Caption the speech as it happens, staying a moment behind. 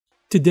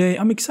Today,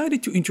 I'm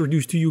excited to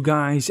introduce to you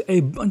guys a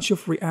bunch of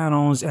free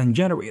add-ons and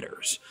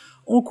generators,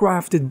 all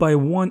crafted by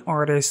one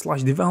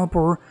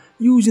artist/developer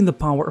using the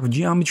power of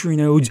geometry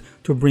nodes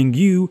to bring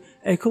you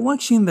a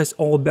collection that's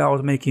all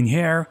about making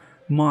hair,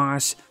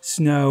 moss,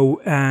 snow,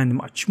 and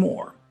much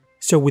more.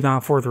 So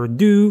without further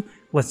ado,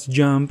 let's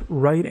jump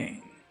right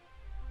in.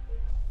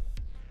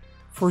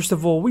 First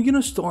of all, we're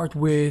gonna start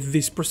with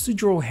this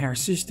procedural hair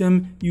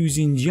system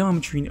using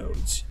geometry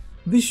nodes.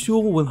 This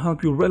tool will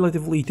help you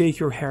relatively take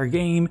your hair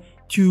game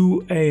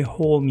to a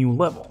whole new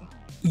level.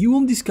 You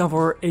will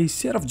discover a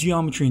set of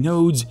geometry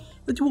nodes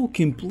that will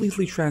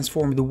completely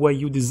transform the way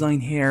you design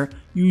hair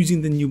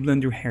using the new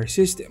Blender hair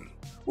system.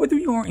 Whether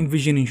you are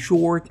envisioning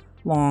short,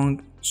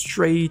 long,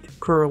 straight,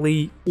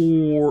 curly,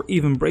 or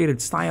even braided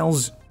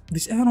styles,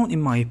 this add-on,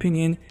 in my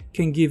opinion,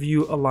 can give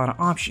you a lot of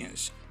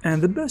options.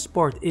 And the best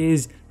part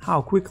is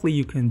how quickly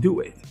you can do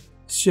it.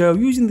 So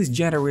using this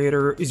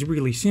generator is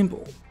really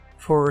simple.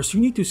 First, you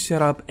need to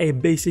set up a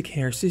basic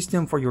hair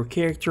system for your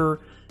character,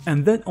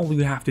 and then all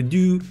you have to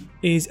do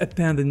is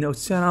append the node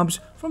setups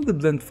from the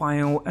blend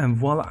file, and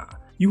voila!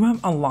 You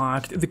have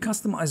unlocked the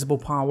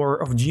customizable power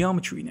of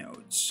geometry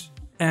nodes.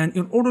 And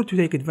in order to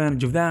take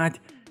advantage of that,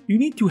 you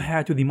need to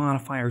head to the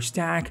modifier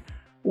stack,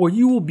 where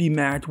you will be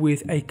met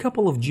with a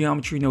couple of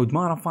geometry node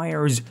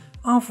modifiers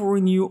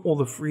offering you all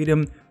the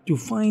freedom to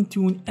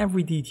fine-tune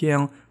every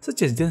detail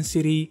such as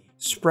density,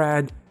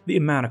 spread, the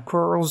amount of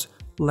curls,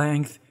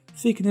 length,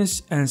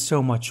 thickness, and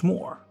so much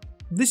more.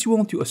 This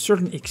will, to a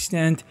certain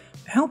extent,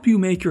 help you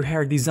make your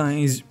hair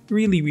designs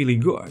really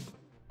good.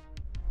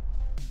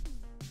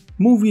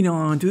 Moving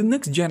on to the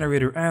next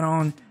generator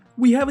add-on,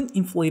 we have an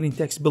inflating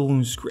text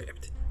balloon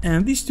script,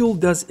 and this tool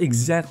does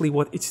exactly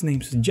what its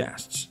name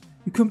suggests.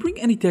 You can bring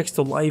any text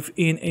to life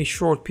in a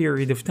short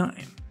period of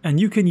time, and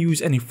you can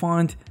use any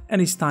font,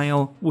 any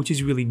style, which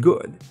is really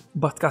good,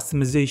 but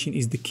customization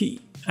is the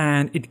key,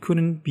 and it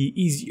couldn't be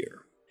easier.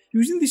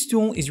 Using this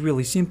tool is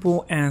really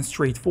simple and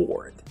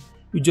straightforward.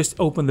 You just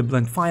open the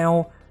blend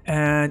file,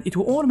 and it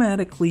will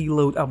automatically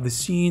load up the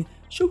scene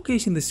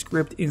showcasing the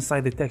script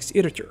inside the text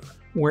editor,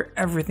 where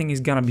everything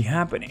is gonna be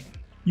happening.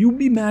 You'll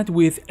be met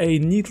with a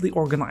neatly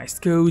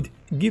organized code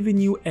giving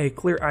you a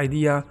clear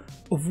idea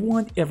of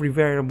what every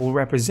variable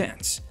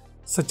represents,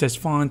 such as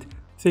font,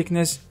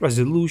 thickness,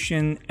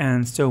 resolution,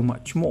 and so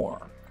much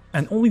more.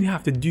 And all you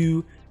have to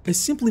do is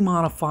simply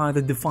modify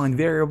the defined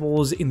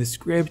variables in the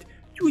script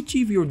to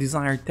achieve your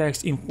desired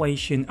text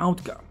inflation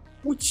outcome,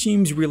 which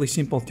seems really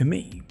simple to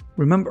me.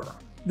 Remember,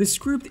 the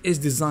script is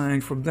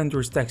designed for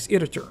Blender's text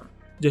editor.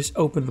 Just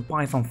open the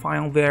Python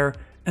file there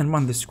and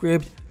run the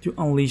script to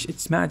unleash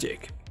its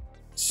magic.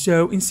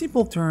 So in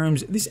simple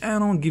terms, this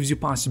add-on gives you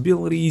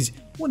possibilities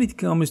when it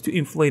comes to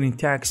inflating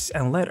texts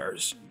and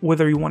letters,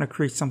 whether you want to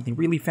create something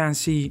really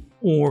fancy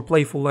or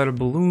playful letter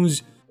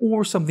balloons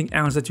or something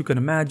else that you can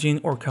imagine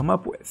or come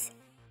up with.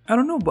 I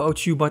don't know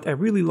about you, but I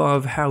really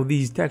love how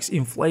these texts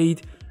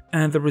inflate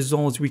and the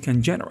results we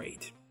can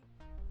generate.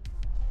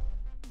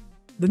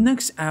 The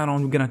next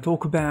add-on we're gonna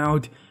talk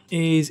about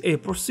is a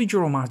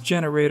procedural mask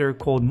generator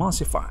called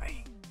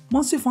Mossify.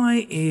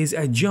 Mossify is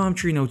a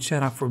geometry node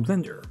setup for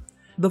Blender.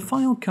 The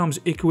file comes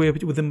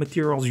equipped with the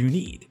materials you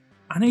need,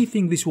 and I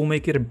think this will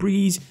make it a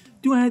breeze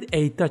to add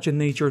a touch of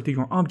nature to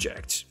your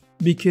objects,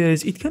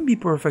 because it can be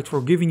perfect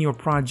for giving your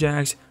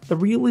projects the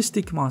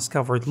realistic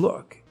moss-covered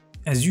look.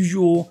 As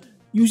usual,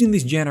 using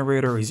this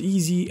generator is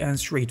easy and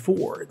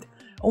straightforward.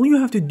 All you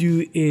have to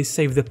do is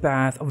save the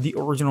path of the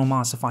original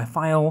Mossify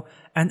file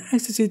and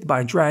access it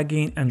by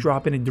dragging and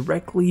dropping it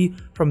directly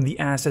from the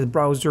asset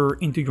browser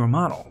into your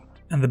model.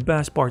 And the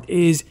best part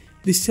is,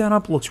 this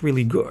setup looks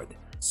really good,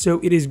 so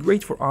it is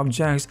great for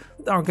objects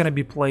that are gonna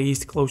be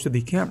placed close to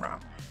the camera,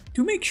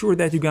 to make sure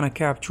that you're gonna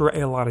capture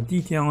a lot of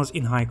details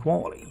in high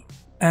quality.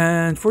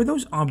 And for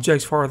those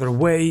objects farther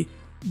away,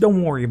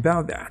 don't worry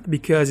about that,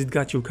 because it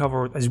got you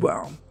covered as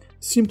well.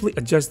 Simply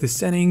adjust the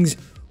settings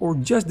or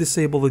just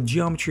disable the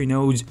geometry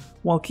nodes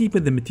while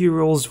keeping the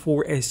materials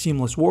for a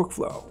seamless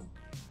workflow.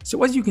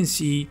 So as you can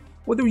see,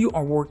 whether you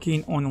are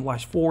working on a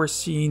lush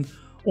forest scene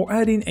or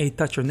adding a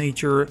touch of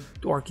nature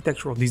to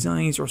architectural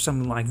designs or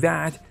something like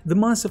that, the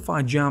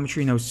Mossify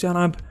geometry node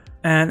setup,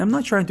 and I'm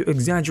not trying to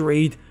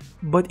exaggerate,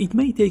 but it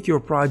may take your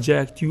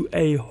project to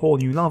a whole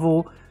new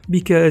level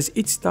because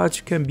its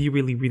touch can be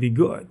really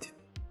good.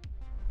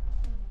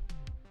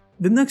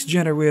 The next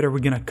generator we're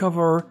gonna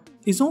cover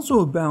is also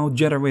about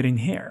generating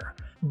hair,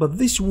 but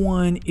this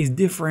one is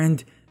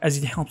different as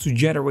it helps to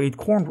generate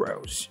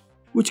cornrows,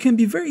 which can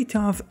be very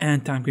tough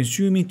and time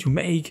consuming to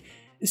make,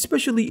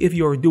 especially if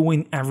you're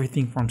doing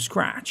everything from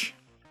scratch.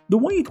 The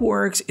way it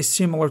works is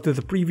similar to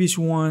the previous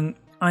one,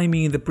 I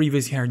mean the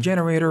previous hair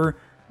generator,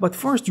 but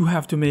first you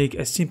have to make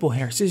a simple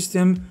hair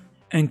system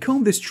and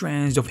comb the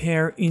strands of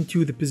hair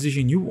into the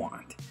position you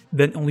want.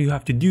 Then all you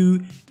have to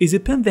do is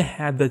append the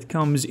head that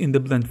comes in the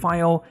blend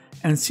file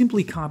and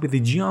simply copy the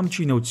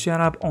geometry node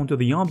setup onto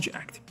the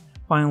object.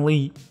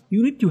 Finally,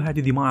 you need to head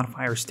to the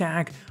modifier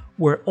stack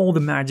where all the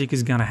magic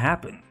is gonna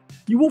happen.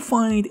 You will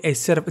find a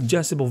set of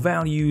adjustable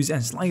values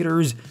and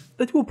sliders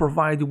that will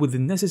provide you with the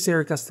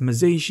necessary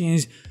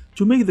customizations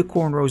to make the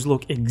cornrows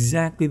look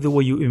exactly the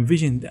way you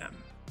envision them.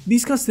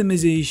 These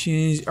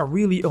customizations are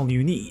really all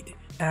you need,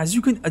 as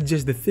you can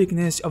adjust the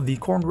thickness of the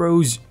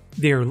cornrows,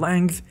 their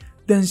length,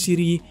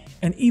 density,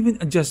 and even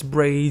adjust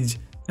braids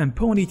and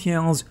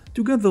ponytails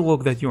to get the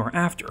look that you are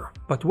after.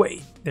 But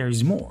wait, there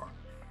is more.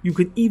 You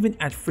can even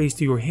add frizz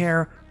to your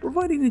hair,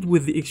 providing it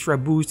with the extra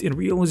boost in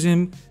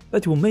realism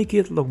that will make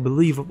it look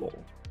believable.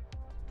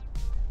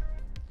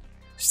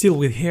 Still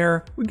with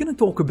hair, we're gonna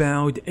talk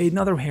about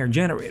another hair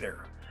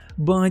generator,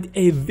 but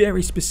a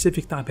very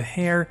specific type of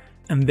hair,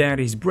 and that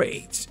is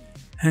braids,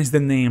 hence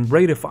the name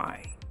Braidify.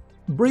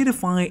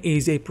 Braidify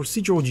is a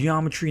procedural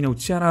geometry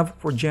node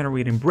setup for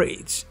generating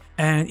braids,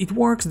 and it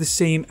works the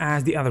same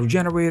as the other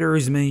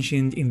generators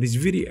mentioned in this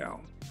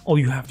video. All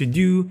you have to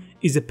do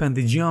is append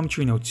the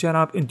geometry node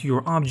setup into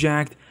your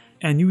object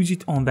and use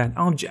it on that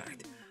object.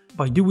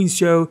 By doing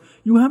so,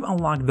 you have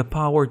unlocked the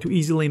power to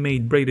easily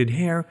make braided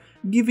hair,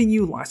 giving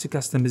you lots of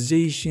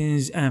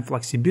customizations and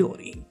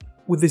flexibility.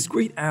 With this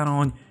great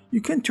add-on,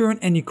 you can turn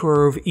any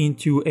curve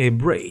into a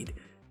braid,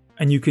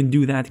 and you can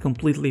do that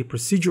completely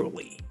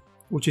procedurally,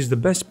 which is the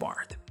best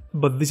part.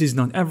 But this is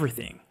not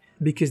everything,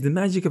 because the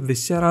magic of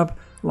this setup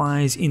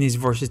lies in its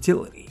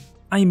versatility.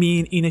 I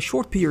mean, in a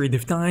short period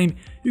of time,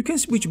 you can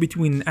switch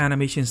between an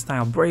animation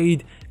style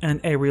braid and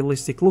a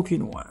realistic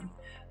looking one.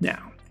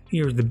 Now,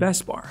 here's the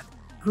best part.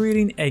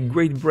 Creating a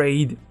great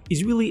braid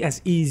is really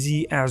as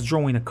easy as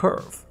drawing a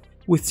curve.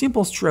 With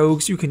simple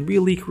strokes, you can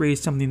really create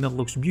something that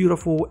looks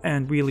beautiful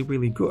and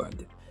really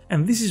good.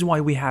 And this is why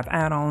we have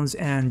add-ons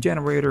and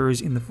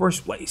generators in the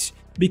first place,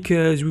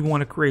 because we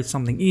want to create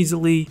something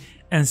easily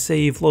and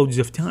save loads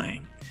of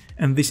time.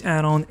 And this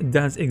add-on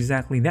does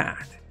exactly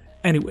that.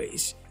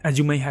 Anyways, as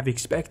you may have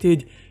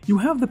expected, you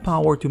have the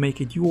power to make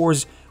it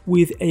yours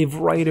with a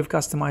variety of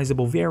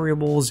customizable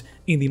variables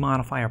in the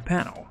modifier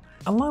panel,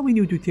 allowing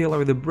you to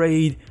tailor the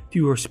braid to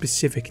your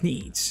specific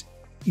needs.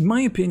 In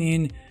my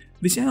opinion,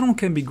 this add-on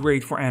can be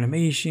great for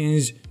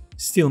animations,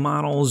 still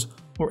models,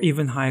 or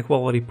even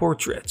high-quality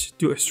portraits,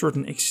 to a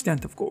certain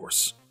extent of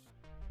course.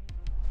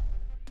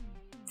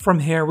 From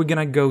here, we're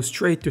gonna go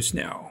straight to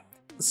snow.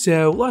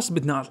 So last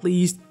but not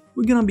least,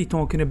 we're gonna be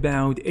talking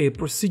about a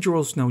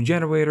procedural snow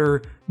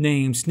generator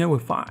named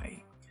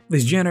Snowify.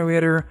 This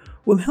generator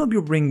will help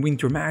you bring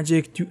winter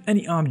magic to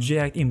any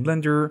object in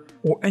Blender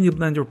or any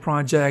Blender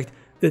project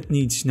that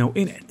needs snow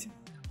in it.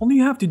 All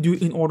you have to do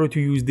in order to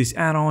use this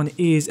add-on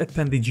is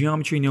append the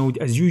geometry node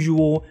as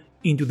usual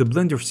into the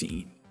Blender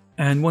scene.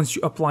 And once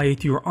you apply it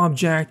to your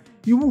object,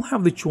 you will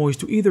have the choice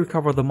to either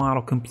cover the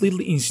model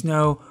completely in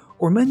snow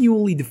or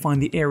manually define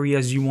the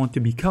areas you want to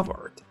be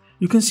covered.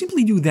 You can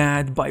simply do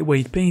that by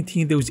weight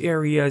painting those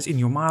areas in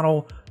your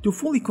model to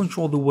fully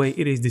control the way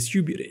it is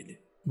distributed.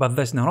 But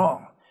that's not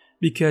all,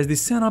 because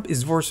this setup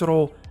is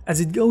versatile as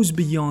it goes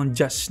beyond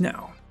just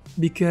snow,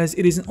 because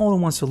it is an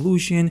all-in-one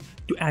solution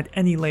to add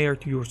any layer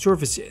to your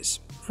surfaces,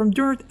 from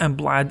dirt and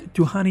blood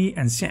to honey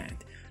and sand.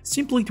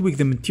 Simply tweak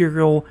the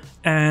material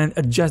and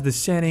adjust the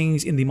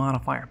settings in the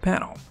modifier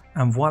panel,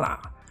 and voila!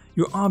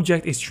 Your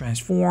object is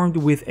transformed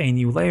with a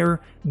new layer,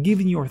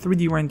 giving your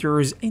 3D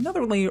renders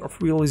another layer of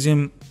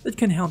realism that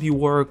can help you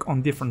work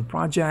on different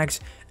projects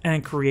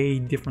and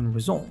create different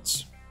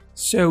results.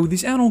 So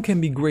this add-on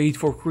can be great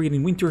for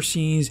creating winter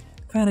scenes,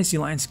 fantasy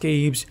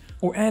landscapes,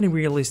 or adding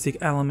realistic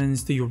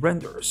elements to your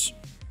renders.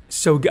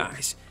 So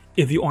guys,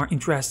 if you are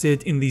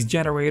interested in these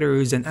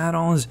generators and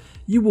add-ons,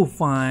 you will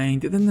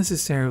find the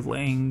necessary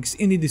links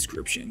in the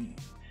description.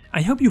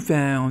 I hope you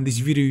found this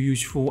video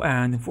useful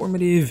and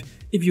informative.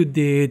 If you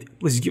did,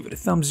 please give it a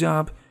thumbs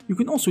up. You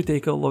can also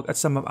take a look at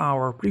some of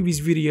our previous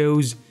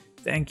videos.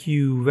 Thank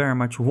you very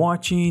much for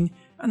watching,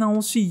 and I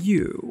will see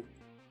you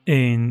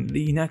in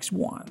the next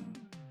one.